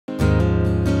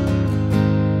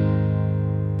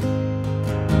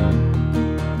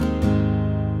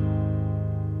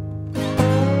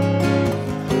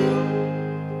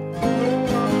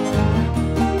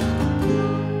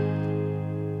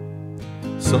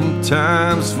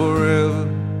Sometimes forever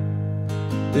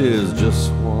is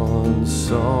just one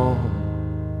song.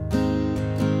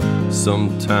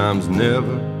 Sometimes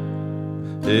never,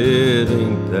 it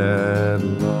ain't that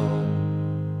long.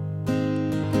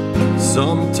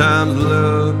 Sometimes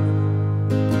love,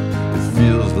 it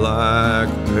feels like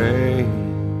pain.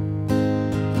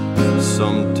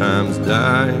 Sometimes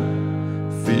dying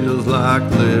feels like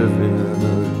living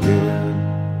again.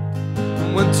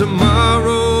 When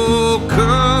tomorrow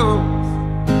comes,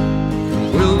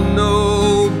 we'll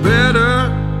know better.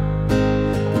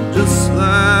 Just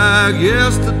like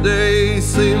yesterday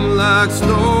seemed like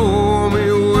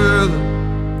stormy weather,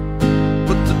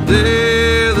 but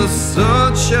today the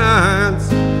sun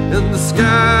shines and the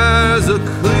skies are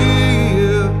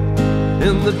clear.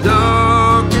 In the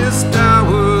darkest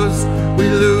hours we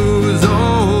lose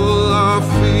all our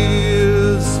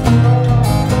fears.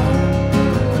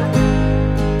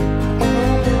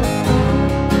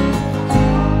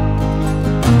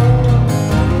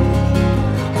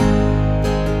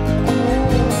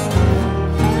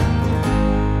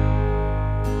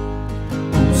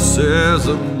 Says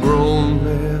a grown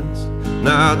man's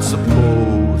not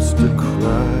supposed to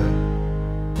cry,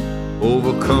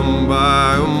 overcome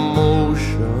by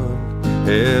emotion,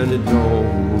 and he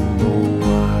don't know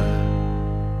why.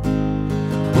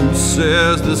 Who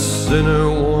says the sinner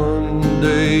one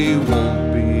day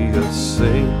won't be a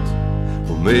saint?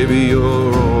 Well, maybe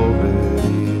you're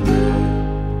already there.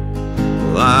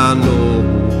 Well, I know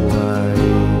I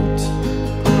ain't.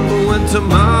 When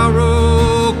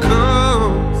tomorrow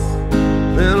comes,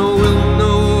 then we'll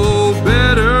know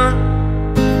better.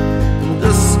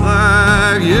 Just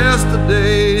like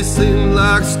yesterday seemed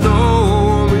like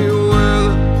stormy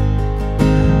weather,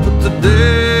 but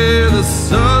today the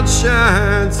sun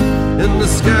shines and the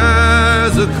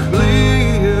skies are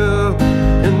clear.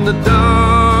 In the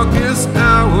darkest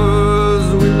hours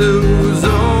we lose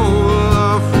all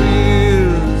our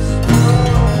fears.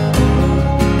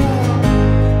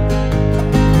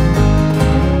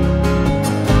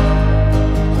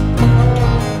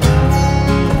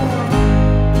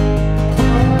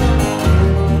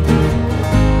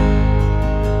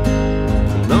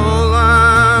 And all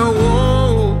I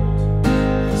want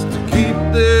is to keep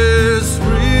this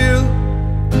real.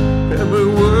 Every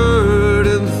word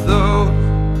and thought,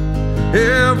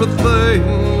 everything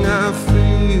I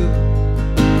feel.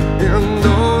 And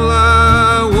all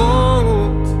I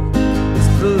want is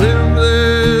to live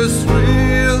this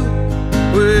real.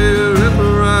 Wherever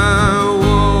I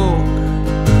walk,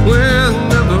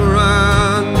 whenever I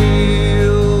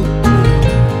kneel.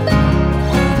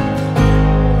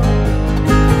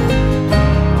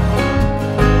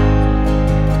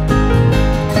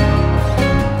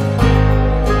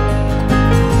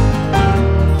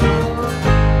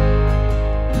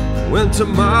 When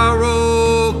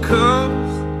tomorrow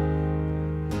comes,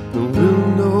 then we'll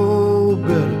know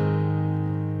better.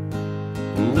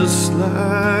 Just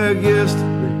like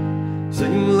yesterday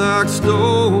seemed like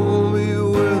stormy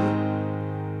weather,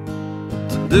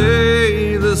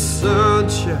 today the sun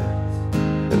shines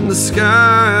and the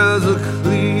skies are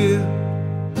clear.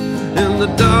 In the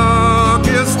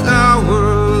darkest hour